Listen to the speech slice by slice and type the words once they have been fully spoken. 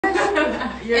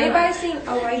Anybody seen a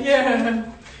white? Yeah.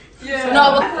 Yeah.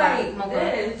 No, but like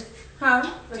this. Huh?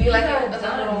 Do you like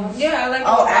it? Yeah, I like.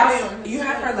 Oh, you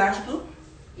have her lash glue?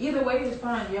 Either way is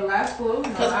fine. Your lash glue.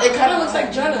 Because it kind of looks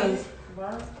like Jenna's.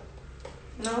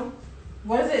 No.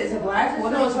 What is it? Is it black?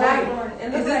 What No, it's black.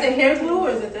 Is Is it the hair glue or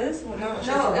is it this? No, it looks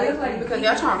like Because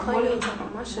y'all trying to play me.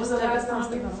 What's the last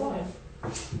time you saw it?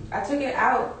 I took it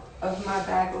out of my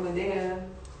bag over there.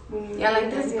 Yeah, like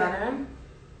this better.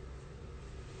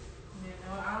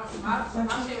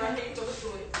 My shit right here, you go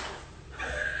through it.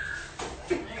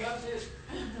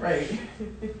 Right.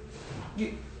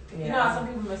 You know how some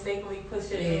people mistakenly put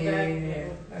shit in the bag? Yeah.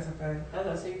 That's a fact. That's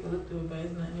how I say you can look through it, but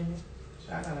it's not in it.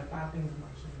 So I got like 5 things in my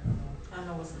shit. I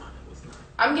know what's not. What's not.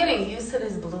 I'm getting used to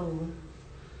this blue.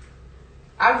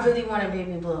 I really want a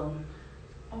baby blue.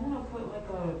 I want to put like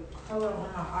a color on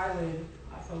my eyelid.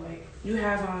 I feel like. You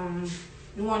have,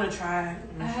 you want to try?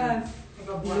 I have like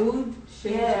a blue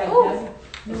shade. Yeah. Ooh.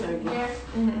 Yeah.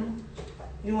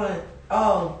 You want,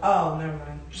 oh, never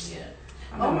mind. Yeah.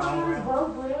 I'm in my own realm.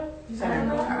 broke, Blair. I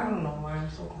don't know why I'm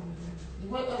so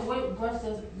confident. What brush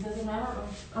does it matter?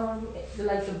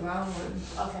 Like the brown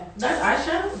one. Okay. That's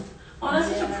eyeshadow? Oh, that's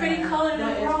such a pretty color.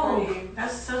 That is That pretty.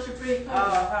 That's such a pretty Oh,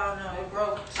 color. I don't know. It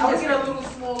broke. I would get a little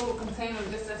small little container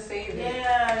just to save it.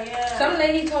 Yeah. Some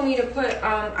lady told me to put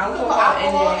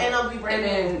alcohol and I'll be right and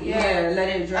then in. yeah, let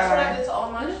it dry. That's what I did to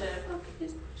all my shit.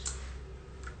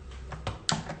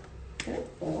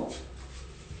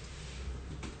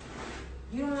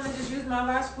 You don't want to just use my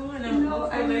last glue and then No,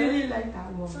 I really like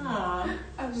that one. So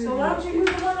why don't you use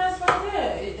the one that's right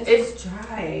there? It's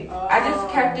dry. I just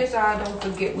kept it so I don't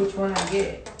forget which one I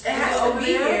get. It has to be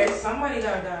here. Somebody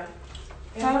gotta die.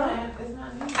 It's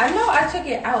not new. I know I took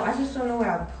it out. I just don't know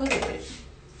where I put it.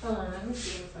 Hold on, let me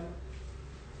see.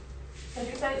 Did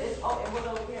you say it was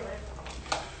over here,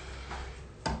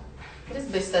 right? This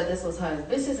bitch said this was hers.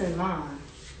 This isn't mine.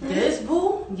 This,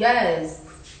 boo? Yes.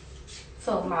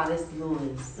 So ma, this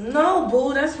yours. No,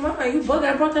 boo, that's mine. You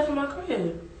bugging. I brought that from my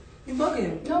crib. You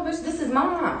bugging. No, bitch, this is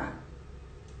mine.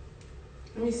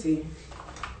 Let me see.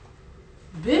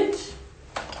 Bitch.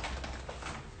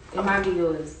 It might be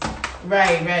yours.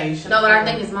 Right. No, but I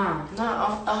think it's mine. No,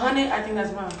 100, I think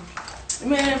that's mine.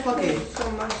 Man, fuck it. So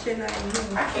my shit not in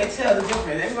here. I can't tell the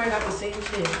difference. Everybody got the same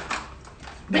shit.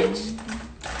 Bitch.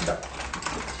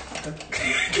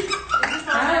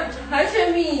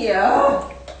 Hush me,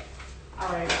 yo.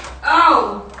 Alright.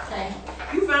 Oh. Okay.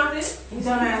 You found it? You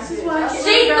dumbass. She threw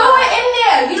it in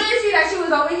there. You didn't see that she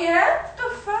was over here? What the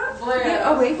fuck? Blair,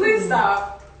 Oh, wait, please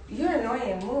stop. You're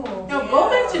annoying. Move. Yo, go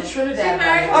back to Trinidad.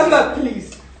 I'm not,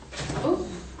 please.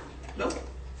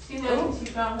 She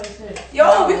found her shit.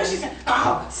 Yo, because she said,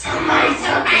 oh, somebody.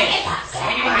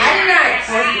 I did not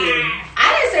tell you. I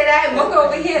didn't say that. Look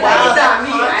over here. Wow, Like, it's that not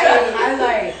me.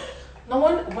 I like, no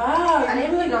one, wow. I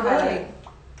didn't really know how, like.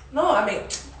 No, I mean,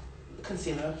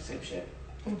 concealer, same shit.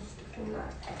 Okay.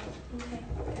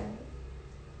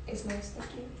 It's nice.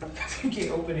 Thank You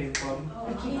can't open it, bro.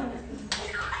 I can't.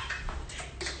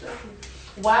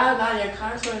 Wow, now your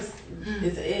contour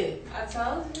is it. I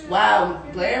told you. Wow,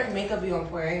 Blair makeup be on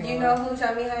point. You know who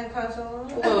shot me behind console?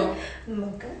 Who?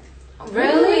 Mocha.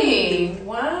 Really?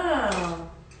 Wow.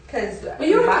 Cause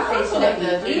you my don't face feel should like be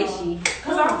that, you fishy.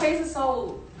 Because our face is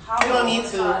so hollow. You don't need on the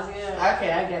to. sides, Yeah.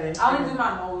 Okay, I get it. I only do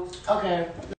my nose. Okay.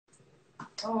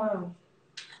 Oh wow.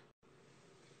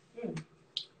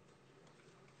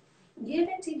 Give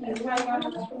it to you.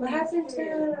 What happened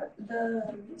to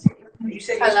the? You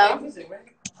said Hello? music,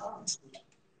 right? Oh.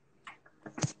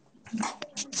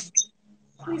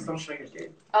 Please don't show your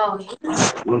dick. Oh,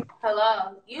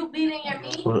 hello. You beating your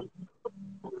meat?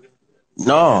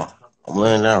 No, I'm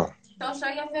laying down. Don't show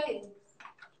your face.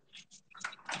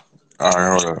 All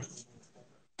right, hold on.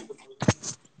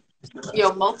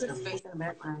 Yo, Mocha's face in the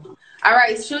background. All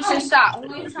right, shoot your shot.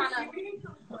 Who you trying to?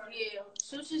 Yeah,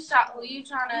 shoot your shot. Who you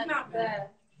trying to? Not bad.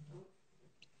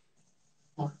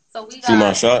 So we See my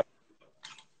got. shot?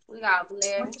 We got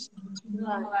Blair. I'm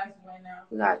relaxing right now.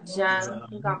 We got Jen.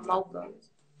 We got Mocha.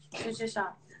 Shoot your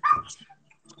shot.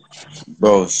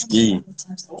 Bro, Ski,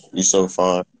 you so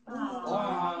fine.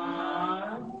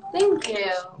 Thank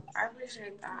you. I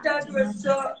appreciate that. That was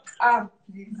so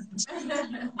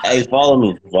Hey, follow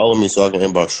me. Follow me so I can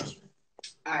inbox you.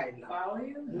 I know. Follow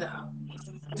you?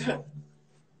 No.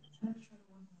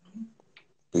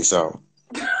 Peace out.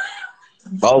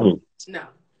 Follow me. No.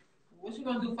 What you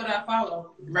gonna do for that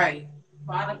follow? Right.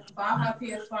 Buy her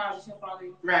PS5, she'll follow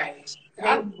you. Right.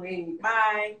 wait.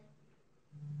 Bye.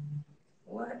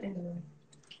 What in the?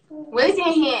 Where's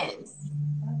your hands?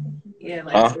 Yeah,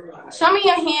 like Show me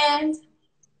your hand.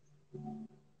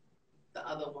 the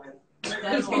other one.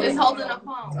 It's holding a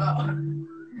phone.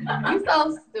 You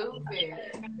so stupid.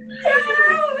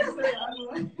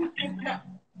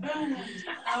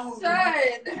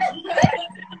 Shut.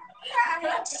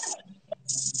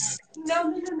 No.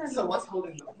 So what's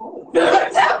holding the phone?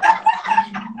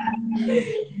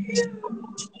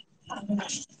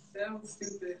 That was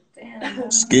stupid.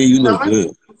 Damn. Ski, you look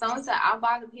good. Someone said, I'll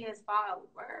buy the PS5.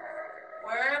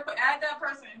 Word, but add that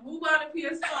person. Who bought a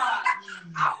PS5?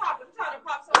 I'm trying to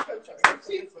pop some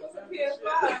cheeks for some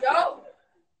PS5. Yo.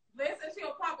 Listen,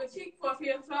 she'll pop a cheek for a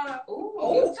PS5.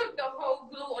 Ooh. You took the whole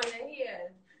glue on the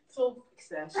head. So fix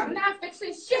that shit. I'm not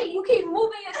fixing shit. You keep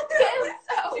moving your skin.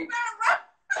 So. She better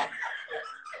run.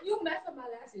 You mess up my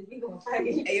lashes. We gonna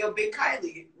fight. Hey, yo, Big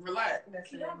Kylie, relax.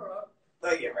 Camera.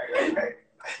 Oh, yeah, right.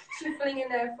 She flinging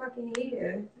that fucking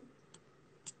hair.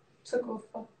 Took a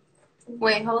fuck.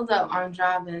 Wait, hold up. I'm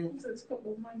driving.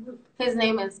 His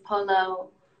name is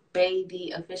Polo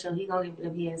Baby Official. He gonna give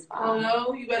me the PS5. Oh,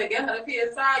 no, you better get her the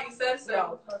PS5. You said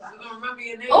so. We're gonna remember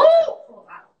your name. Oh! Pull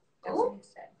out.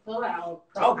 Pull out.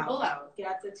 Pull out.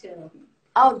 Got to chill.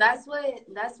 Oh, that's what I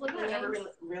the never name.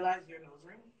 realized your nose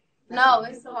ring. No,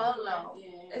 it's Polo.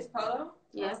 Yeah. It's Polo?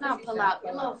 Yeah, it's not pull out.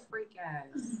 You little freak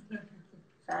ass.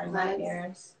 Sorry, my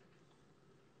parents.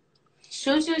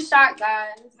 Shoot your shot,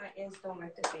 guys. My ends don't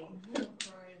like the same.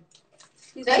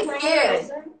 They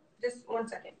scared. Just 1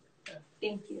 second.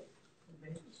 Thank you.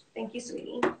 Thank you,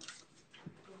 sweetie.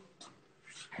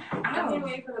 I can't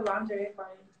wait for the lingerie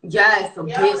party. Yes, a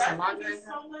bitch. That's Laundry.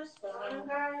 so much fun,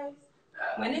 guys.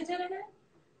 When is it again?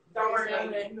 Don't worry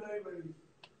about it.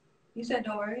 You said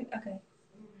don't worry? Okay.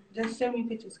 Just send me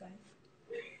pictures, guys.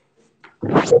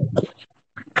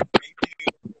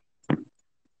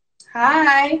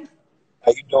 Hi.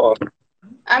 How you doing?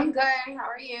 I'm good. How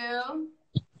are you?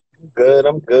 Good,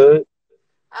 I'm good.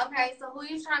 Okay, so who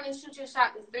you trying to shoot your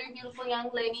shot? There's 3 beautiful young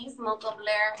ladies, Mocha,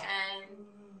 Blair, and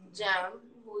Jem.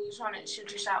 Who you trying to shoot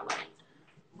your shot with?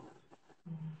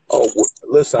 Oh,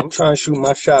 listen, I'm trying to shoot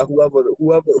my shot. Whoever a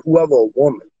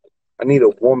woman. I need a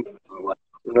woman.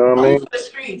 You know what I mean? For the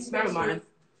streets. Never mind.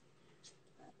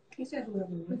 He said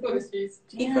whoever. For the streets.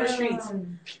 He for the streets.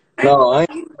 No, I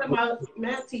ain't. He's my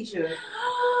math teacher.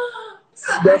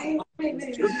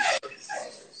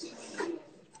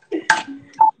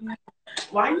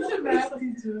 Why you the math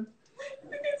teacher?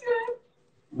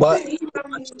 But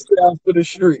I'm for the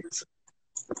streets.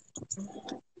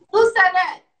 Who said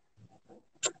that?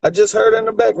 I just heard her in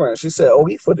the background. She said, "Oh,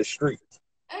 he for the streets."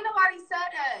 Ain't nobody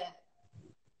said that.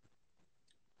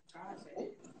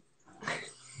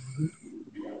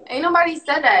 Ain't nobody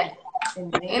said that.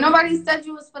 Ain't nobody said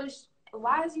you was for the.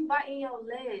 Why is you biting your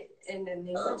lip? In the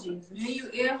name of Jesus. And you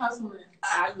ear hustling.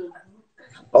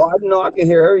 Oh, I know. I can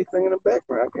hear everything in the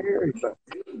background. I can hear everything.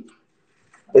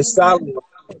 It's silent.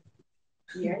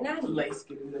 You're not Light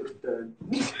skin looks done.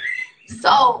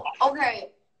 So,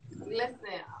 okay,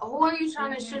 listen. Who are you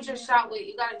trying to shoot your shot with?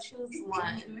 You gotta choose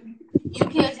one. You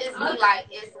can't just be like,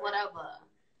 it's whatever.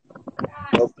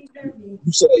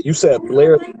 You said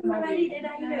Blair.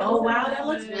 Oh, wow, that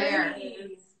looks Blair.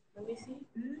 very. Let me see.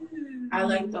 I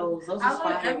like those. Those are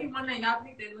fire. Everyone that y'all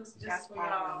think they looks just for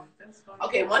y'all. That's fun.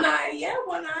 Okay, one eye. Yeah,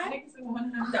 one eye.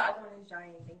 One eye. The other one is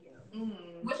giant. Thank you.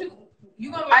 What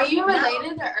you gonna? Are you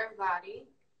related to Irv Gotti?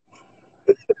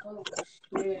 Oh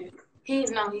shit. He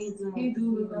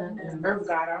do look like that. Irv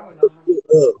God, I don't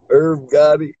know. Irv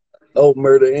Gotti. Oh,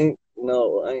 Murder Inc.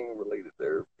 No, I ain't related to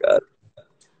Irv Gotti.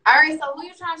 All right, so who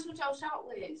you trying to shoot your shot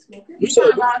with? You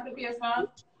said, Buy the PS5?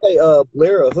 hey,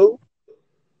 Blair or who?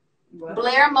 What?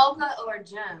 Blair, Mocha, or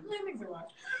Jem?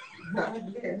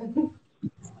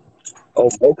 Oh,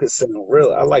 Mocha sound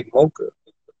real. I like Mocha.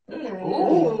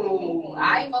 Ooh.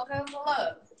 I Mocha, pull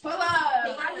up. Pull up.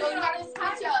 How you know? You gotta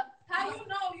catch up. How you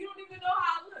know? You don't even know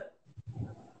how I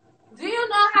look. Do you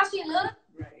know how she look?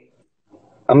 Right.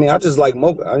 I mean, I just like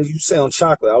Mocha. You sound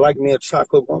chocolate. I like me a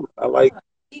chocolate woman. I like.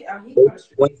 Sorry.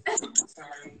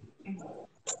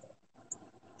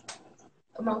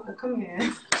 Mocha, come here.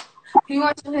 He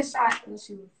wants you his shot and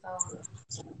shoot. So,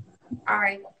 all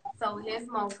right. So here's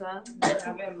Mocha.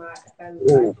 I'm in my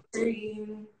Ooh.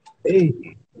 Hey.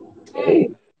 Hey.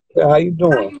 How you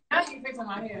doing? Now you fixing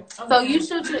my hair. So you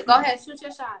shoot your. Go ahead, shoot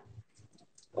your shot.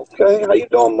 Okay. How you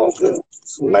doing, Mocha?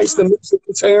 It's nice to meet you,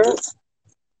 Terrence.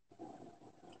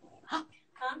 Huh?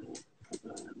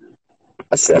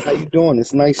 I said, how you doing?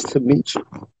 It's nice to meet you.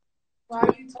 Why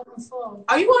are you talking slow?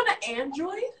 Are you on an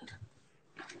Android?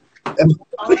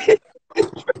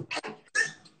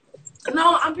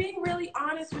 No, I'm being really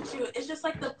honest with you. It's just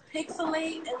like the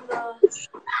pixelate and the.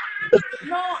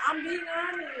 No, I'm being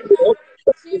honest.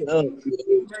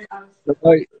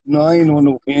 No, I ain't on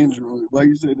no Android. Why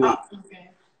you say that?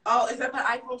 Oh, is that the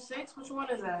iPhone 6? Which one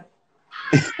is that?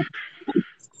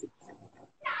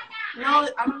 No,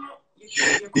 I don't know.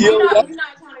 You're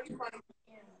not trying to be funny.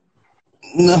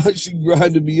 No, she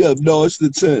grinding me up. No, it's the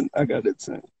 10. I got the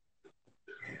 10.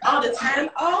 Oh, the 10?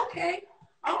 Oh, okay.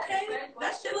 Okay.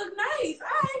 That shit look nice.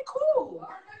 All right, cool.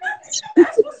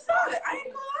 That's what's up. I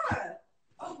ain't gonna lie.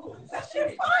 Oh, that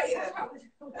shit fire.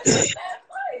 That shit mad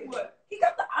fire. What? He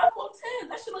got the iPhone 10.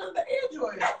 That shit look like the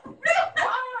Android.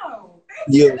 Wow.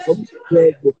 Yeah, I'm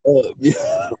up.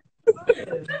 Yeah.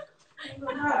 I ain't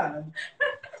gonna lie.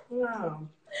 Wow.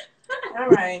 All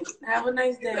right. Have a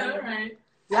nice day. All right.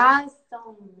 Y'all so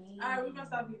mean. All right, we're gonna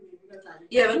stop being mean.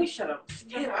 Yeah, let me shut up.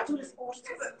 Damn, I do this all the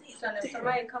time. So if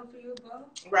somebody come for you, bro.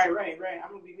 Right.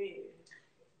 I'm gonna be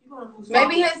mad.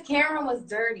 Maybe his camera was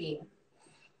dirty.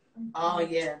 Oh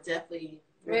yeah, definitely.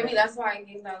 Maybe that's why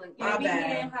he's not looking. My Maybe bad.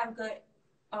 he didn't have good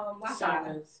Wi-Fi.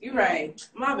 Silence. You're right.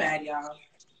 My bad, y'all.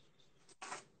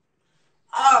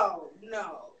 Oh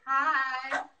no.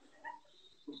 Hi.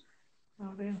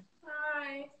 Oh, damn.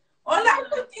 Hi. Hola,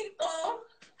 putito.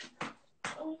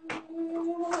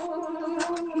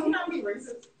 You not be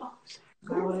racist.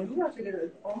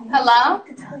 Hello?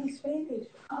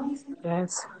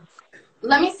 Yes.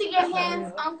 Let me see your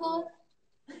hands, Uncle.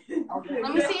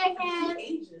 Let me see your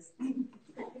hands.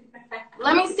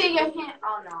 Let me see your hand.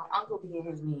 Oh no, Uncle be in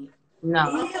his meat. No.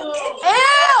 Ew!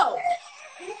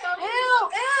 His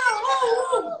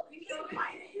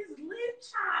lip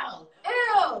child.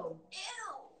 Ew!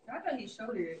 I thought he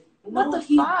showed it. What the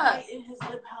He fuck? biting his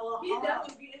lip hella He hard.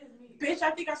 definitely beating his meat. Bitch,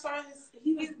 I think I saw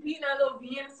He's beating that little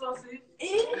Vienna sausage.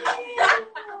 Ew.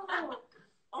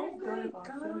 Oh my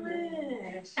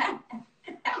gosh.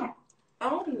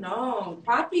 Oh no.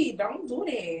 Poppy, don't do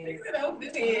that. Fix it up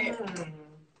his head.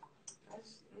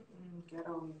 Get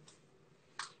on.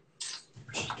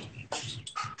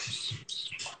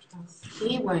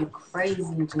 He went crazy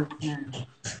just now.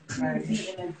 Right.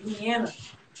 Beating that Vienna.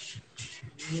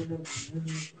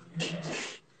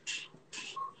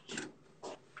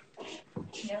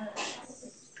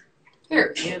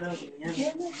 Here. Get up.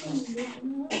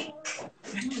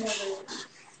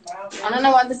 I don't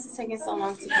know why this is taking so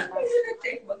long to get out.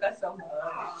 Facebook or something.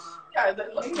 Yeah,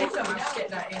 Let me make sure my shit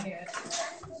not in here.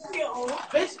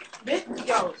 bitch,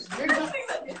 yo,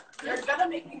 you're gonna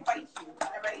make me fight you,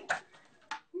 alright?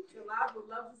 Your live would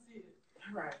love to see it.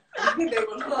 Right. They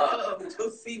would love to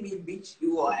see me beat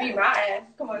you up. Beat my ass.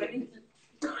 Come on, let me.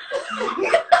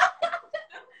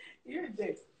 You're a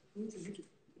dick. You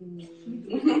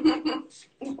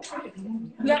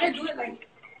gotta do it like.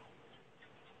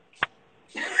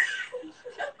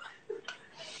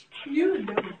 You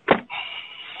do.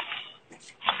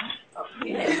 Oh,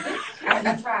 yeah.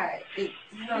 I tried.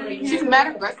 She's mad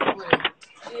aggressive with it.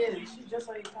 She is. She's just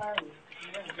like Kylie.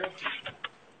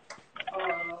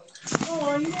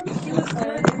 Oh, you want to feel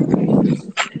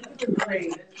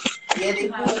great. Yeah, they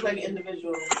do look like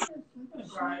individuals.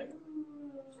 Right.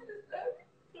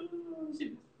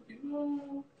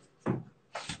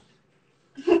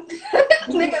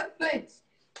 Nigga, bitch.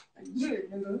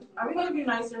 Are we gonna be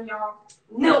nicer, y'all?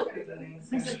 No.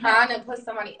 She's trying to put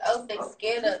somebody else. They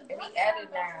scared of to be added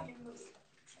now.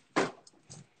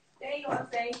 There you are,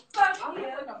 say. I'm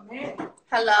like a man.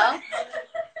 Hello?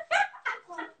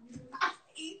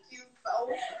 Eat you so.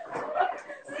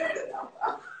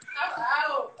 I'm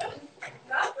out.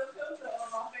 Not the filter on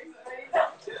my face.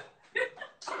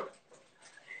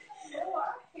 Oh, I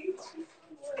hate you so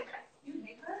much. You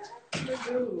hate her?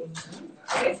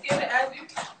 They scared to add you?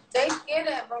 They scared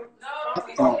of bro. No, don't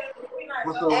be scared. We not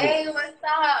What's go. up? Hey, what's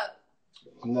up?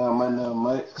 Nothing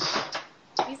much.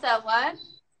 You said what?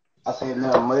 I said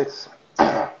nothing much.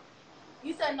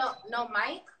 You said no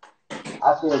mic? I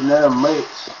said nothing much.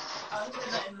 Oh, he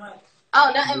said nothing much.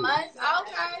 Oh, nothing much?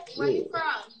 Okay. Where you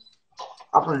from?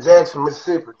 I'm from Jackson,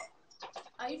 Mississippi.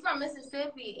 Are you from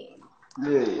Mississippi?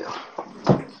 Yeah.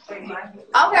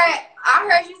 Okay. I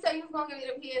heard you say you was gonna give me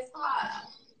the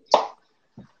PS5.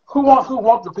 Who wants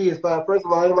the PS5? First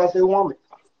of all, everybody say want it.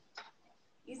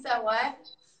 You said what?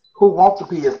 Who wants the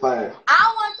PS5?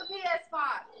 I want the PS5.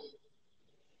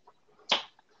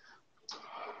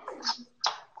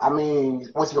 I mean,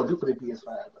 what you gonna do for the PS5?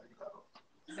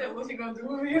 He said, what's he gonna do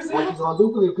with yourself? What you gonna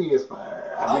do for the PS5?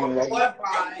 I mean, Oh, what,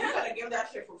 Brian? You gotta give that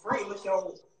shit for free with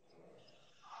your.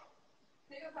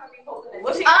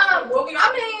 What's he I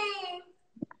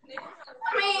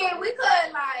I mean, we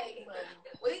could like,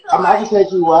 I can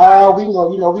take you out. We go,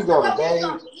 we go to we date.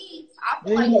 gonna eat. I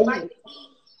feel like you like to eat.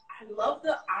 I love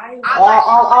the island. I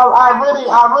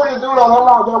really do though.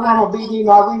 That's why I'm a BD. I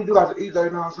really do like to eat though. You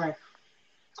know what I'm saying?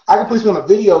 I can put you in a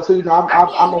video too. You know, I can't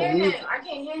I'm hear a music. him. I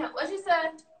can't hear him. What you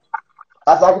said?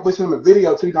 I said I can put you in a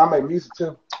video too. You know, I make music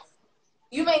too.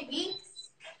 You make beats?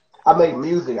 I make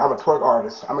music. I'm a twerk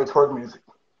artist. I make twerk music.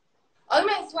 Oh, you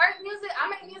make twerk music? I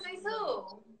make music too.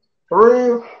 For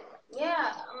real?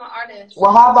 Yeah, I'm an artist.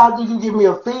 Well, how about you give me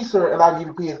a feature and I give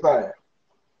you PS5?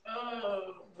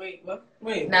 Wait, what?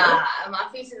 Wait, nah, what? my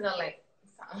features are like,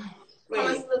 Wait. how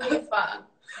much is the PS5?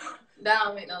 That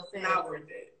don't make no sense. Not worth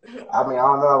it. I mean, I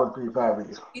don't know what the PS5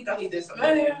 is. He thought he did something.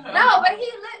 No, but he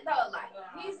lit though. Like,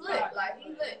 he's lit. Like, he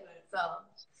lit. So,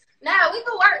 now we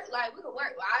could work. Like, we could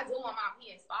work. Well, I do want my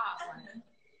PS5. Like,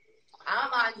 I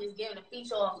don't mind just giving a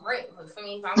feature on rent. But for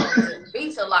me, if I'm going to do a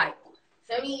feature, like,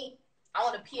 for me, I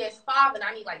want a PS5 and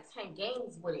I need like 10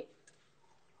 games with it.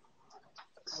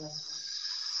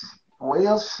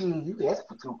 Well, shit, you asked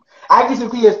for two. I get you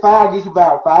PS5, I get you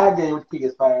about 5 games with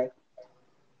PS5.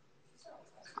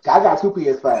 I got 2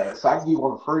 PS5s, so I can give you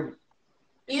one for free.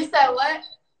 You said what?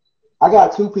 I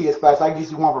got 2 PS5s, so I can get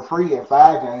you one for free and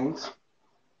 5 games.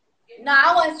 No,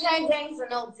 I want 10 games for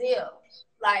no deal.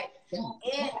 Like, and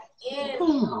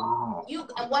you,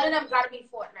 and one of them gotta be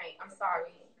Fortnite. I'm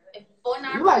sorry. If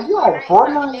Fortnite, you like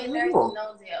Fortnite? then there's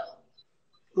no deal.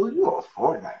 Ooh, you a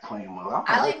Fortnite playing with?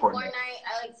 I like Fortnite.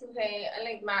 I like 2K. I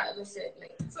like my other shit.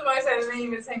 Like, Somebody said they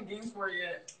ain't even 10 games for it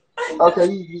yet. Okay,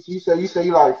 you say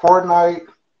you like Fortnite.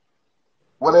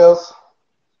 What else?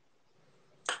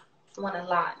 want a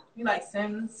lot. You like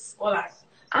Sims or like?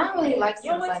 I don't really like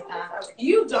Sims like that.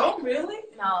 You don't really?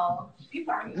 No. You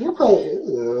play.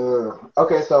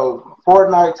 Okay, so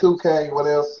Fortnite, 2K. What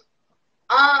else?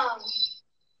 I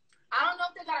don't know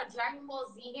if they got a Dragon Ball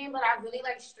Z game, but I really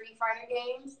like Street Fighter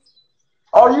games.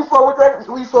 Oh, you fuck with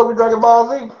Dragon Ball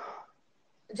Z?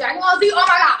 Dragon Ball Z. Oh my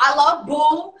god, I love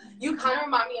Boo. You kind of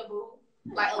remind me of Boo,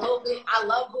 like a little bit. I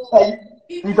love Boo. Hey,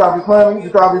 you try to be funny? You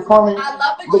try to be funny? I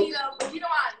love Vegeta, but you know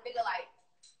why, nigga? Like,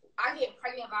 I get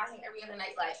pregnant by him every other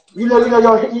night. Like, You know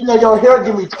your hair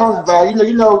give me Trunks vibe.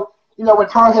 You know when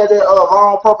Trunks had that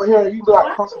long purple hair, you be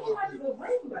like Trunks a little bit.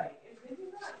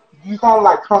 You sound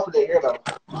like Trunks with that hair though.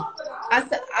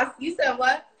 You said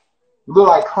what? You look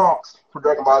like Trunks for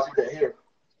Dragon Ball Z with that hair.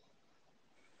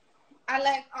 I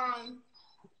like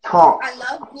Trunks. I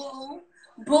love Boo.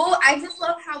 Boo, I just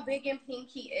love how big and pink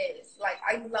he is. Like,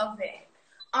 I love it.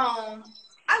 I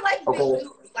like big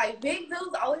dudes. Like, big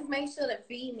dudes always make sure to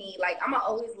feed me. Like, I'ma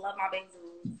always love my big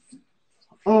dudes.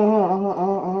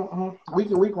 We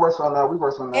can work on that. We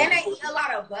work on that. And they eat a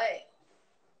lot of butt.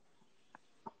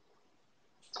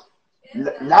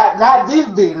 Not this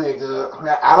big nigga.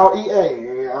 I don't eat egg.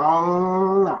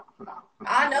 No.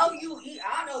 I know you eat.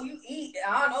 I know you eat.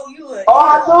 I know you would.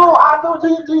 Oh, I know. Do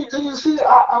you see?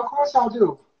 Of course I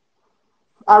do.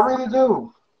 I really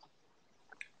do.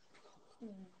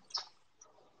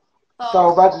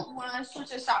 So if I just want to shoot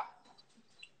your shot.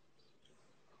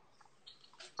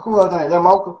 Who else name? That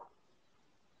Mocha?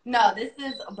 No, this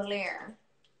is Blair.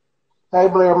 Hey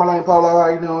Blair, my name Polo. How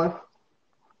you doing?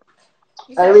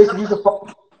 Hey, listen, you can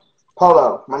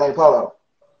Polo. My name Polo.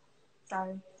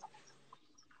 Sorry.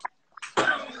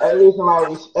 At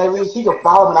least she can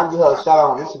follow me and I can get her a shout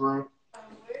out on Instagram.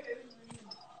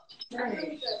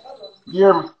 You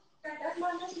hear me?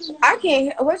 I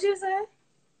can't. What you say?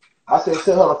 I said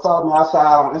tell her to follow me outside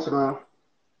on Instagram.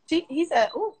 He said,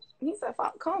 "Ooh." He said,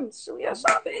 "Come shoot your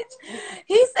shot, bitch."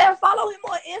 He said, "Follow him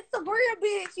on Instagram,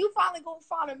 bitch. You finally gonna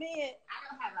follow me." I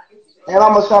don't have an Instagram. And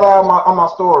I'm gonna shout out on my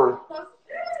story.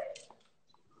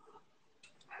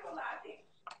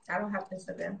 I don't have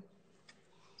Instagram.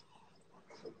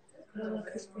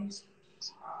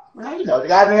 Man, you know the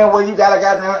goddamn way you got a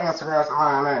goddamn Instagram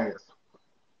behind ass.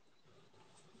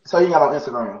 So you got on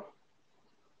Instagram.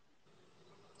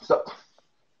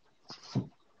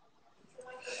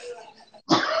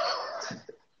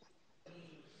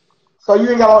 So you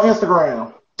ain't got on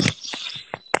Instagram.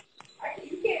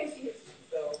 You can't see it,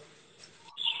 though.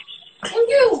 Can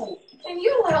you?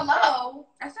 Hello.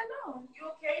 I said no. You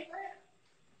okay, friend?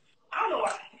 I don't know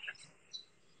why.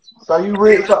 So you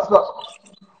read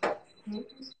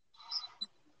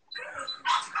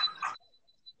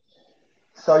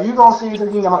So you gonna see if you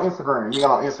ain't got on Instagram. You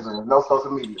got on Instagram, no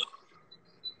social media.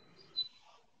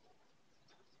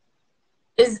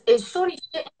 Is Shorty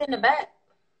in the back?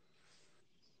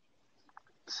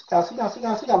 She got a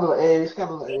little egg. She got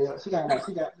a little egg. She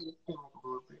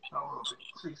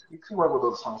work with a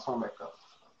little something back up.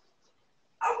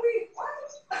 I mean,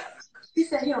 what? He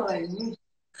said he don't like me.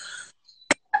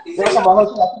 Yeah, I'm talking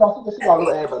about her. She got a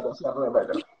little egg back there. She got a little egg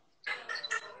back there.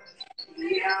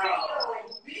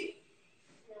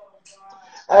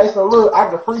 Hey, so look, I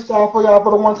can freestyle for y'all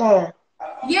for the one time.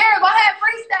 Yeah, go ahead,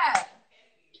 freestyle.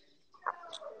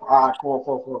 All right,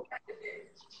 cool.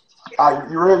 All right,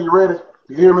 you ready?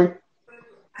 You hear me?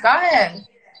 Go ahead.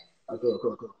 Cool.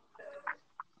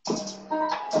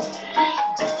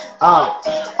 I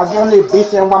get on this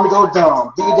bitch and want me to go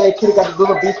dumb. Big that kitty got the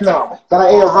little bitch numb. Got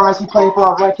an air run, she playing for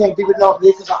a run, can't give it no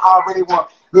niggas, I already won.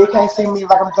 They can't see me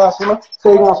like I'm done swimming.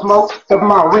 Say you want smoke, step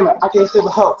my rimmer. I can't sip a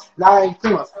hoe. Now I ain't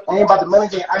feeling. I ain't about the money,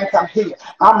 then I ain't come here.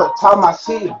 I'ma talk my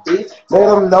shit, bitch. Let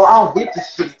them know I don't get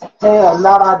this shit. Hell, no,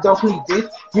 I don't need this.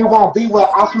 You won't be where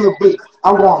I'm from the bitch.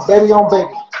 I'm going baby on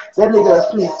baby. That nigga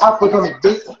asleep, I put on the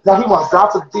bitch. Now he wanna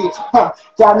drop the dick.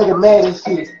 Y'all nigga mad and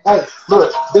shit. Hey,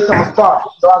 look, bitch, I'm a star.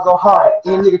 So I go hard.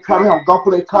 Any nigga come here, I'm gon'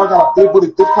 put a car. Got a big booty,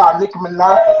 big car, Nicki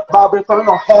Minaj. Bobby Phone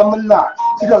don't have him or not.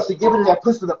 She knows she giving that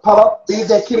pussy to pull up. Beat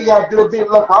that kitty out, do a bit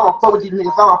look. I don't fuck with these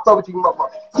niggas, I don't fuck with these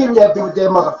motherfuckers. Keep me that bitch with that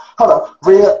mother. Hold up,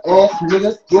 real ass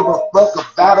niggas, give a fuck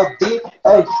about a bitch.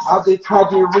 Hey, I'm just trying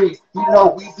to get rich. You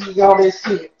know we be on that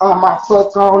shit. My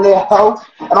fuck on that hoe.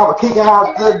 And I'ma kick her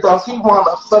out good though. She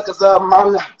wanna fuck us up my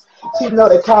name. She know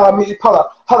they call me, hold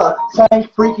up, same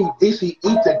freaky dick, she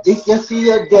eat the dick and see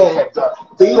that gas.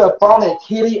 Beat up on that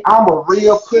kitty, I'm a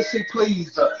real pussy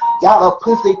pleaser. Got a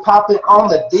pussy popping on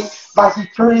the dick like she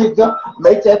trigger,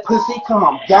 make that pussy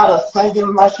come. Got her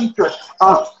singing like she trigger.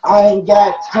 I ain't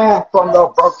got time for no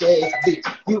broke ass dick.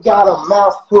 You got a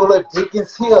mouth full of dick and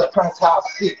still turns out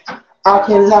sick. I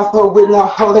cannot put with no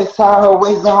hoe that's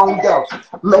always on go.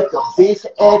 Make a bitch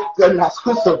act good, not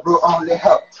switch the brew on the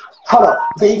hoe. Hold up,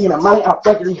 big in the money, I'm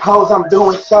fucking these hoes, I'm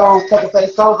doing shows, taking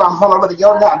face shows, I'm holding with a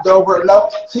yo now, I'm over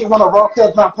enough. She wanna roll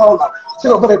cause I'm polo. She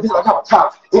gon' put that bitch like I'm a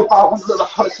top. If I was a little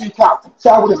hoe, she top. So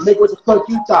I wouldn't make what the fuck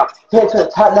you talk. Head to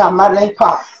the top now, my name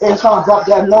pop. Every time I drop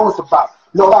that, I know it's about.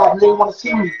 Nobody really wanna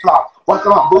see me flop. What's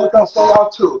on booth, don't say all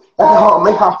too. That's the whole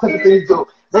make how fucking things do.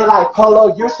 They like,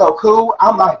 Polo, you're so cool.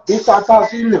 I'm like, bitch, I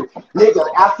thought you knew. Niggas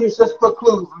out here just for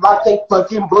clues, like they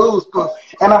fucking blues clues.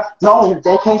 And I know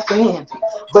they can't stand it,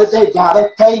 but they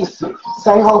gotta face it.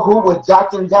 Same hoe who was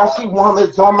jocking down, she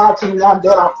wanna join my team, now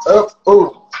that I'm up,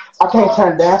 ooh. I can't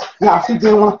turn down, now she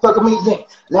didn't wanna fuck with me then.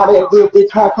 Now that little bitch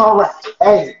trying to come around.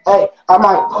 Hey, I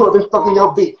might put this fucking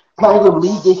your bitch. Playing with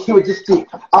me, get hit with the stick.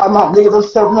 All my niggas are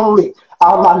serving on me.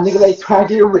 All my niggas, they trying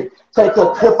to get rich. Take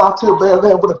a trip out to the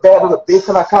Berlin with a bad little bitch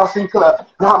and I call St. Club.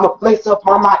 Now I'm a place up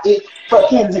on my itch.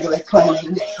 Fucking nigga, they claim they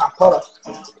next. Hold up.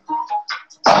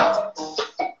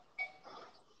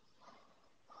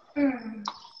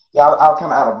 Y'all, I was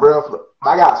kind of out of breath.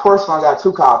 I got a twerk song, I got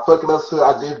two called Fuck It Up Shit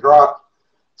I just dropped.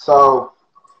 So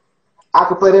I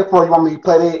could play that for you. Want me to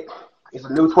play that? It's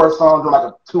a new twerk song, doing like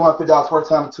a $250 twerk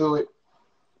time to it.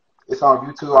 It's on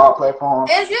YouTube, all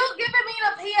platforms. Is you giving me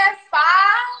the PS5?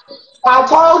 I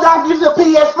told y'all to use the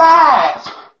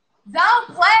PS5. Don't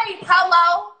play,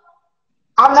 Polo.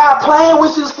 I'm not playing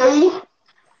with you, Steve.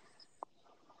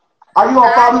 Are you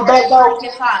gonna follow me back though?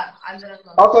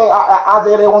 Okay, I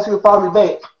bet they want you to follow me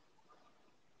back.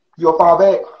 You gonna follow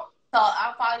back? So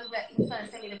I'll follow you back. You gonna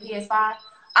send me the PS5?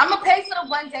 I'm gonna pay for the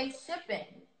 1 day shipping.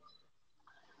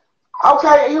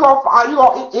 Okay, it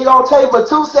gonna take but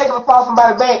 2 seconds to follow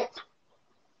somebody back.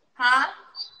 Huh?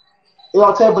 It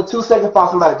gonna take but 2 seconds to follow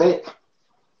somebody back.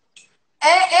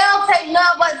 And it don't take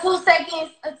nothing but 2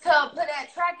 seconds to put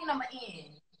that tracking number in.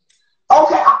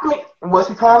 Okay, I mean, what's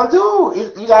he trying to do?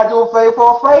 You gotta do a favor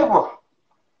for a favor.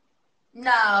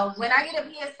 No, when I get a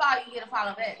PS5, you get a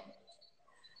follow back.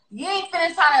 You ain't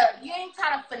trying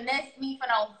to finesse me for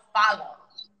no follow.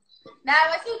 Now,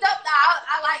 what you dope,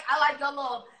 I like your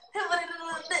little. You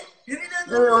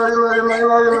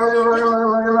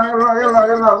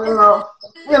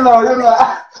know.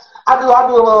 I do a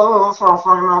little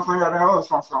something, you know what I'm saying? Goddamn, a little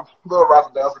something. Little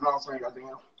rapper dance, you know what I'm saying?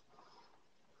 Goddamn.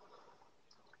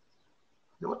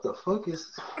 What the fuck is?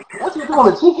 What you doing?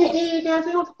 A chicken head,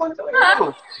 goddamn? What the fuck is you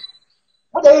doing?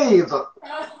 What day is it?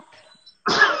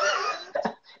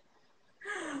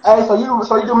 Hey, so you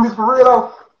do music for real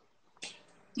though?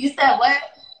 You said what?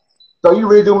 So you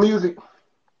really do music?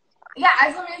 Yeah,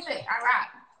 I do music.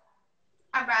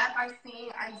 I rap, I sing,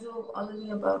 I do all of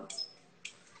the above.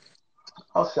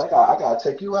 Oh shit, I gotta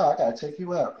take you out. I see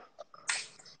you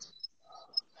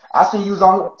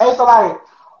on. Hey, so like,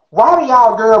 why do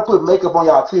y'all girl put makeup on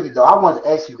y'all titties though? I wanted to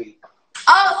ask you that.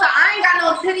 Oh, so I ain't got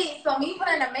no titties. So me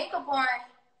putting the makeup on,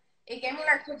 it gave me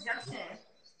like projection.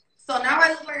 So now I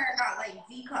look like I got like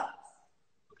D cups.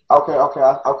 Okay. I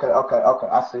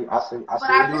see. But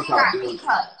I really got D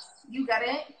cups. You got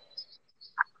it?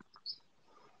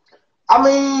 I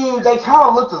mean, they kind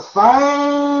of look the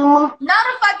same. No, the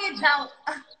fuck it don't.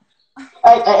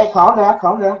 Hey, calm down.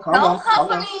 Don't come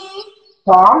for me.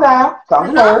 Calm down.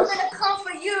 I'm gonna come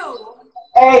for you.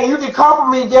 Hey, you can come for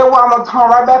me, get what I'm gonna come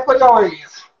right back for your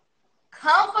ass.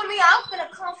 Come for me. I'm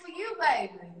finna come for you,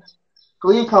 baby.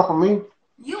 Please come for me.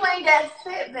 You ain't that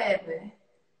fit, baby.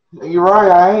 You're right,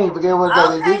 I ain't. But get what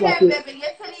though? Okay, then, baby. Your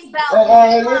titties bout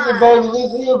Hey, listen, baby,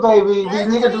 listen here, baby. Your These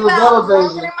niggas do titties the bout better, longer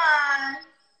baby. than mine.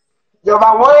 Yo,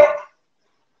 my what?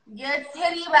 Your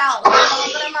titty bout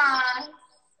longer than mine.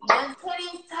 Your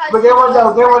titties touch. But get what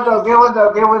though? Get what though? Get what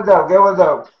though? Get what though? Get what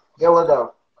though? Get what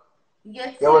though? Your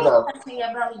Get what titties though? touching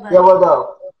your belly button. Get what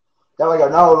though? That way your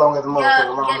nose long as a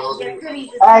motherfucker. Your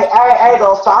titties is Hey,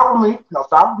 don't stop with me. Don't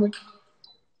stop with me.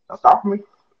 Don't stop with me.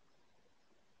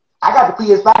 I got the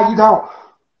PS5, you don't.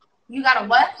 You got a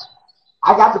what?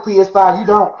 I got the PS5, you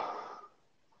don't.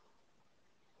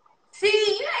 See,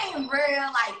 you ain't real,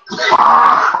 like, you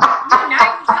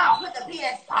not trying to put the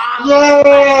PS5. Yeah,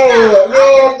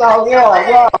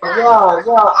 I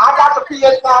got the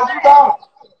PS5, you don't.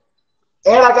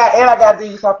 And I got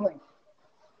these, stop playing.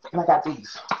 And I got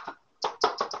these.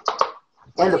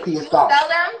 And the PS5. You sell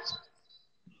them?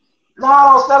 No,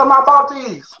 I don't sell them, I bought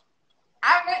these.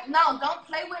 No, don't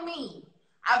play with me.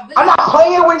 I'm not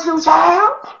playing with you,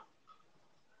 child.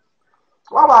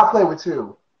 Why would I play with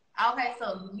you? Okay,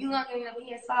 so you gonna give me the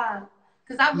PS5?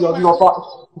 Cause I'm you gonna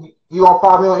follow me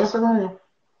on Instagram?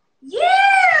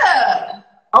 Yeah.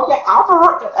 Okay,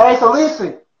 hey, so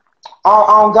listen.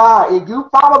 On God, if you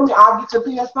follow me, I'll get your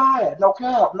PS5. No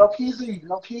cap, no kizzy,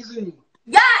 no kizzy.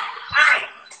 Yeah, alright.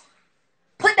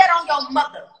 Put that on your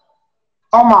mother.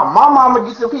 On my mama, I'm gonna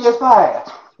get your PS5.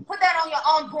 Put that on your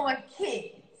unborn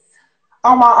kids.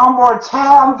 On my unborn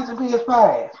child, I'm gonna get your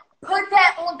PS5. Put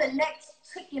that on the next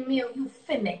chicken meal you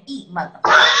finna eat, mother.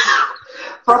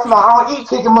 First of all, I don't eat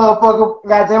chicken, motherfucker.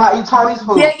 Goddamn, I eat Chinese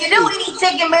food. Yeah, you do eat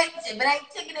chicken, but if it ain't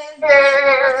chicken,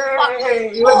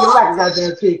 it's you like a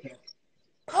goddamn chicken.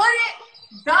 Put it,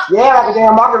 dump. Yeah, like a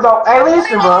damn market dog. Hey,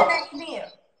 listen, bro. Next meal.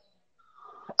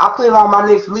 I put it on my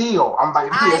next meal. I'm like,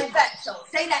 I bet so.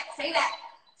 Say that.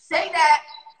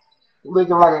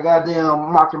 Looking like a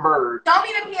goddamn mockingbird. Show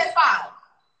me the PS5.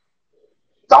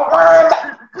 Don't worry about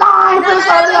it.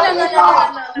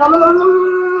 No. Show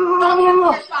me the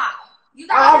PS5. You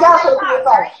I got the PS5.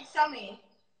 Right? Show me.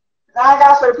 I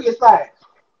got the PS5.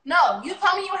 No, you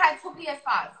told me you had 2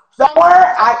 PS5s. Don't worry.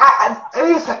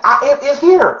 It's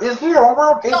here. It's here. Don't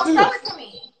worry. It's here. Show it to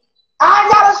me. I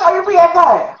gotta show you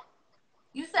PS5.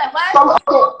 You said what?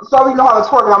 So you know how to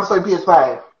twerk, and I'm gonna show you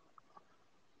PS5.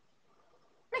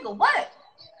 Nigga, what?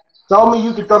 Show me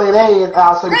you can throw that ass, and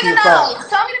I'll show you PS5. No.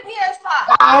 Show me the PS5.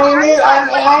 I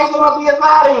ain't gonna be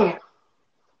PS5 in.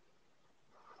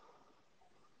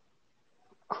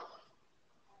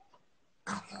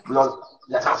 What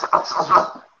the fuck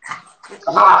you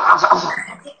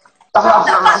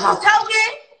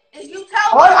talking? Is you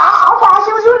talking? What? I'm trying to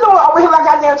see what you doing over here like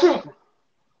goddamn chicken.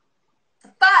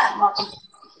 Fuck.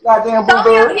 Goddamn Show me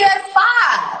boo-boo. your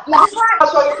PS5. I'll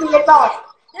show you PS5.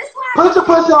 This one. Put your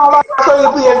pussy on live, I'll show you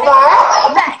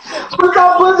PS5. Put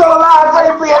your pussy on live, I'll show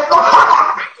you PS5. I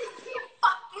just can't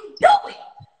fucking do it.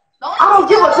 I don't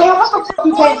give a damn. What the fuck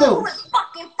you can't do?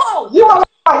 Fucking fool. You wanna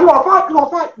fight? You wanna fight? You wanna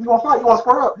fight? You wanna fight? You wanna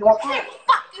square up? You wanna I fight? can't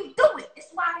fucking do it.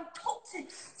 It's why I'm toasted.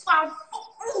 It's why I'm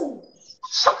fucking.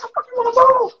 Shut the fuck you wanna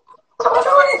do? What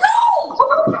you wanna do?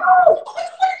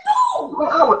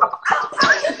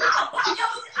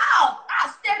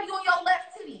 I'll stab you on your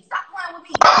left titty. Stop playing with me.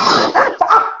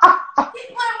 Keep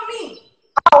playing with me.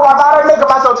 Oh, I gotta make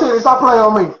about your titties. Stop playing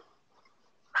on me.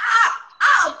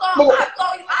 I'll throw you.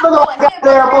 Look at that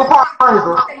damn blue Power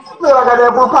Ranger. Look like that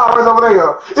damn blue Power Ranger over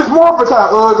there. It's more for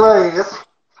time, ugly ass.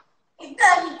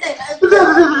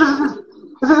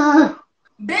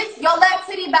 Bitch, your left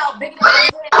titty about bigger than your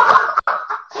head.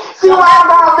 See why I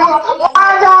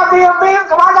gotta be a bitch?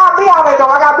 Why I gotta be on it though?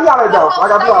 I gotta be on it though. I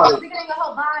gotta be on it. Bigger than your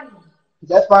whole body.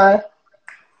 That's fine.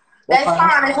 That's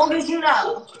fine as long as you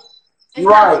know.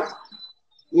 You're right.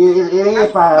 It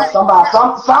is fine. Somebody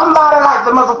like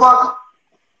the motherfucker.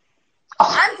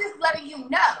 I'm just letting you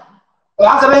know.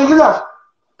 I'm just letting you know.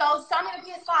 So show me the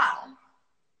PS5.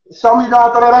 Show me you know how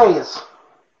to throw that ass.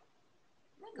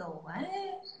 Nigga, what?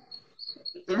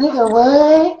 Nigga,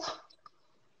 what?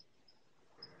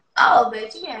 Oh,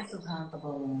 bitch, you getting too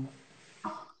comfortable.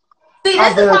 See,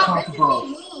 this is why bitches be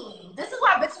mean. This is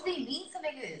why bitches be mean to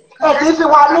niggas. Hey, this is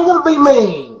why niggas be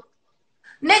mean.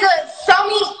 Nigga, show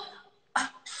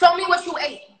me what you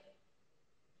ate.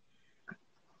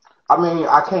 I mean,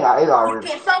 I can't. I ate already.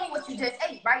 You can't show me what you just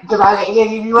ate, right? Because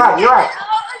you're right. You're right.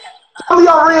 Show me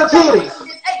your real titties.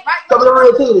 Show me your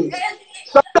real titties.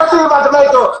 Show me your titties about the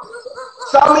makeup.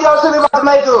 Show me your titties about the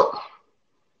makeup.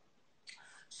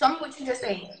 Show me what you just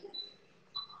ate.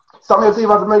 Show me your titties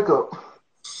about the makeup.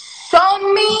 Show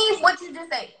me what you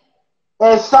just ate.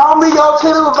 And show me your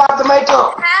titties about to make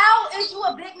up. How is you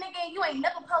a big nigga and you ain't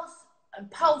never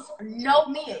post no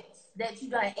meals that you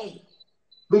done ate?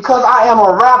 Because I am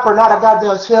a rapper, not a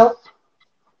goddamn chef.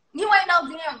 You ain't no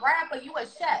damn rapper, you a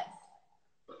chef.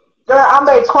 Girl, I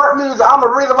made twerk music. I'm the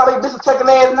reason why they bitches taking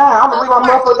ass now. I'm the reason why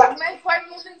motherfuckers. You made twerk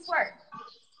music twerk?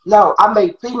 No, I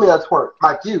made female twerk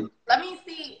like you. Let me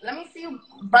see you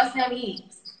bust them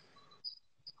hips.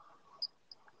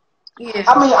 Yeah.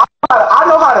 I mean, I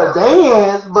know how to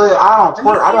dance, but I don't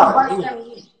twerk. I know how to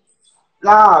dance.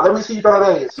 Nah, let me see you throw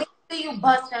that ass. Let me see you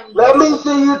bust them hips. Let me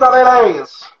see you throw that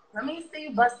ass. Let me see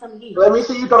you bust them hips. Let me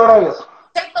see you throw that ass.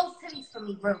 Shake those titties for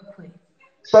me real quick.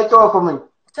 Shake it up for me.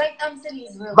 Shake them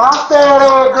titties real quick. Bounce that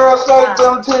ass, girl. Shake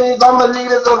them titties. I'm gonna need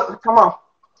this. Come on.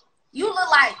 You look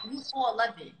like you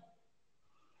 4'11".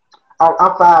 I'm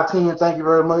 5'10". Thank you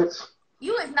very much.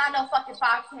 You is not no fucking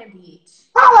 5'10", bitch.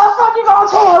 How the fuck you gonna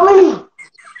tell me?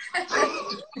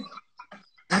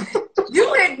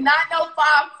 You is not no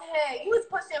 5'10". You was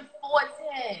pushing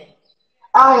 4'10".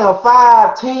 I am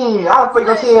 5'10". I don't think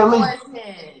you gonna tell me.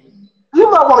 4'10". You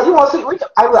want to see?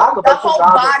 I go The back whole to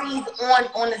body's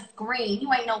on the screen.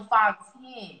 You ain't no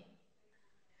 5'10".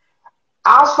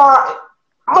 I'm sorry.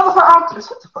 Motherfucker,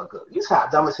 shut the fuck up. You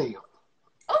sound dumb as hell.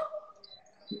 Oh.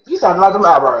 You sound like them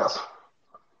eyebrows.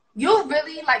 You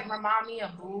really like remind me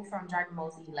of Boo from Dragon Ball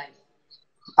Z. Like,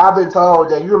 I've been told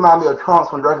that you remind me of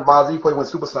Trunks when Dragon Ball Z played with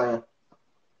Super Saiyan.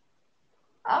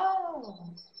 oh.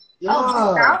 Yeah.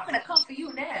 Oh, I'm gonna come for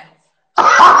you now.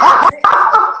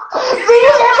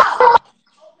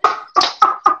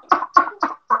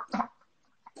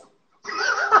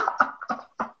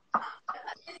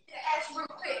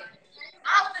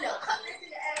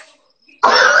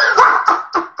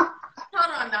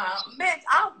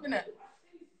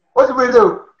 What you been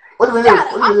do? What you been do?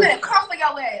 I'm finna come for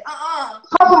your ass.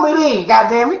 Come for me then,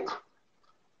 goddammit.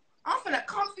 I'm finna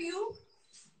come for you.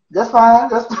 That's fine.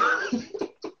 That's fine.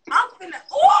 I'm finna.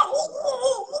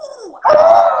 Ooh.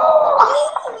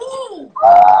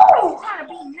 I'm trying to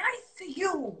be nice to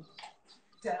you.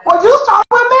 Well, you started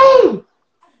with me.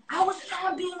 I was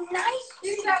trying to be nice to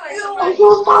you. And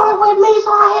you started with me,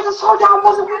 so I had to show y'all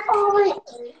wasn't with already.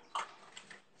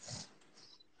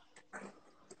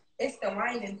 It's the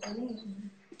whining for me.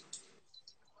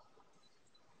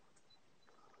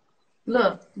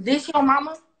 Look, this your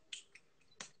mama?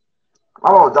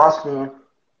 I'm all dark skin.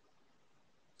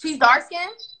 She's dark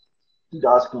skinned? She's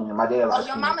dark skin. My dad light your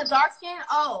skin. mama dark skinned?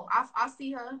 Oh, I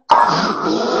see her.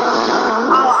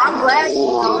 Oh, I'm glad she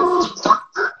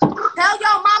Tell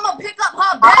your mama pick up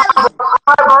her belly.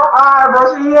 Alright, bro.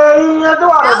 Yeah, do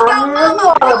all that, bro. Tell your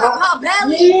mama pick up her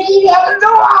belly. Yeah, do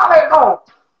all that, bro.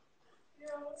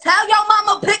 Tell your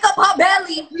mama pick up her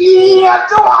belly. Yeah,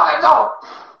 do all that, bro.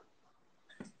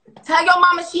 Tell your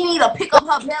mama she need to pick up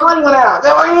her belly. Yeah,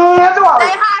 do all Say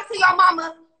that. hi to your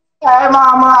mama. Hey,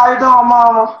 mama, how you doing,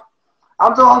 mama?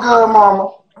 I'm doing good, mama.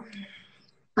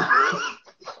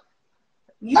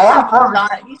 You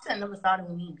should never started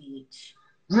with me, bitch.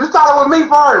 You started with me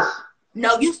first.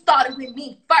 No, you started with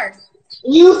me first.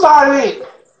 You started it.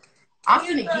 I'm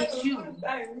finna get you.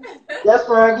 That's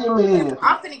fine. Give me in.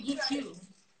 I'm finna get you.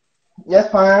 That's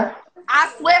fine.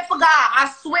 I swear for God,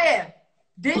 I swear.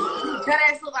 This that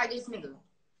ass look like this nigga.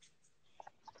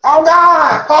 Oh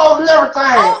God, clothes and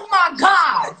everything. Oh my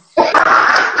God.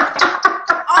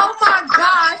 Oh my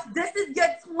gosh, this is your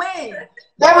twin.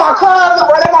 That's my cousin,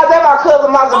 bro. That's my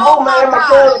cousin, my Zaboo, man. That's my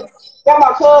cousin. That's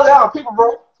my cousin. That's my people, bro.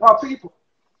 My people.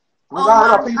 Oh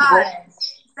my people, bro.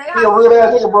 God. He a real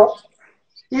ass nigga, bro.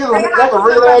 That's a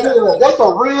real ass nigga. That's a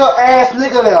real ass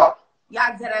nigga there.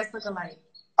 Y'all dead ass look alike.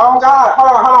 Oh God,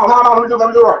 hold on. Let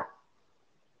me do it.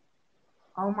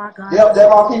 Oh my God. Yep, they're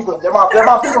my people. They're my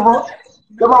people, bro.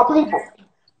 They're my people.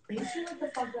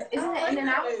 Isn't it in and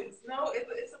out? No,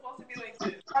 it's supposed to be like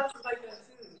this. It's like that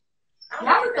too.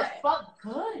 Y'all look the fuck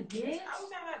good, bitch. I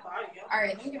was at that body.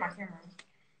 Alright, let me get my camera.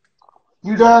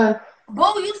 You done?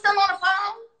 Boo, you still on the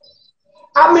phone?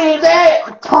 I mean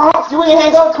that Tonks. You ain't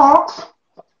hang up, Tonks.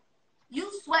 You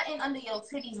sweating under your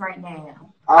titties right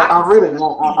now. I'm really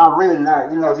not. I'm really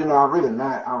not. You know, I'm really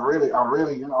not. I'm really, I'm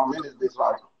in this bitch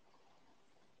like.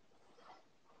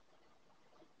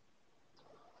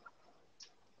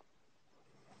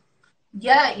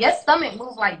 Yeah, your stomach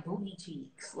moves like booty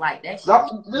cheeks. Like that shit.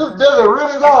 Does it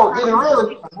really though? Did it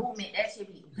really? Movement, that shit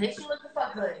be. Bitch, you look the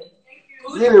fuck good.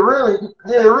 Did it really?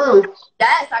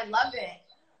 Yes, I love it.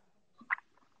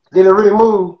 Did it really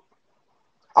move?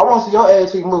 I want to see your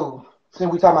ass cheek move. Since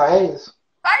we talking about ass.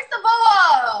 First of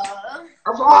all.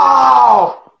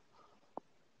 Oh!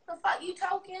 The fuck you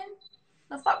talking?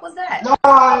 The fuck was that? No,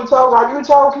 I ain't talking. Are you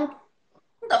talking?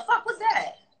 What the fuck was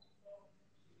that?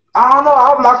 I don't know.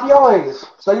 I'll knock your ass.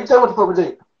 So you tell me what the fuck was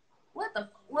it?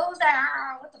 What was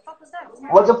that? What the fuck was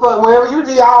that? What the fuck? Whatever you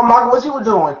did, I'll knock what you were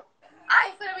doing. I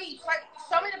ain't finna read. Like,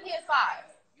 show me the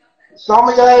PS5. Show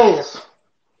me your ass.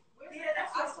 Yeah,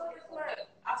 that's I saw it.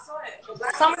 I saw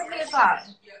it. Show me the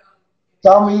PS5.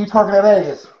 Show me you twerking that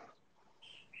ass.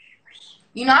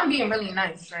 You know I'm being really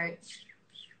nice, right?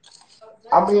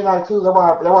 I'm being like too. That's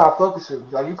why I focus you.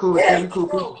 Like you cool with you cool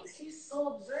people. She's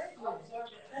so observant.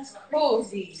 That's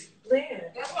cozy.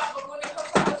 That's why when it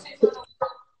comes to her, she's on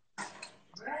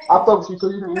I focus you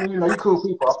too. You know you cool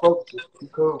people. I focus you. You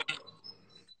cool.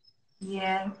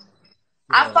 Yeah.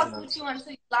 I Yeah, fucked man. with you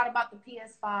until you lied about the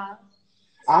PS5.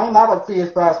 I ain't like a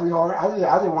PS5, sweetheart. I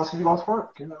didn't want to see you on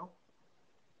twerk, you know.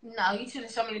 No, you should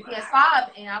have shown me the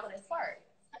PS5 and I would have swerved.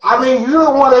 I mean, you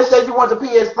the one that said you want the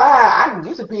PS5. I can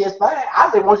get the PS5. I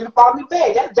didn't want you to follow me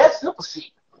back. That's simple shit.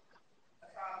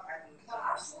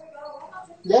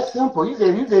 That's simple. You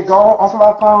just go on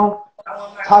my phone,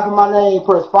 type in my name,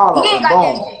 press You follow, ain't and got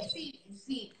that boom. shit.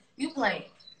 See, you playing.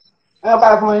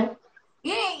 Everybody playing. I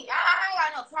ain't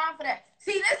got no time for that.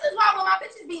 See, this is why when my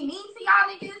bitches be mean to y'all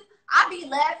niggas, I be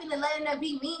laughing and letting them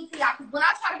be mean to y'all. Cause when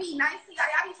I try to be nice to y'all,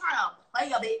 y'all be trying to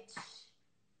play a bitch.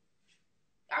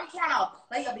 Y'all be trying to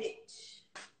play a bitch.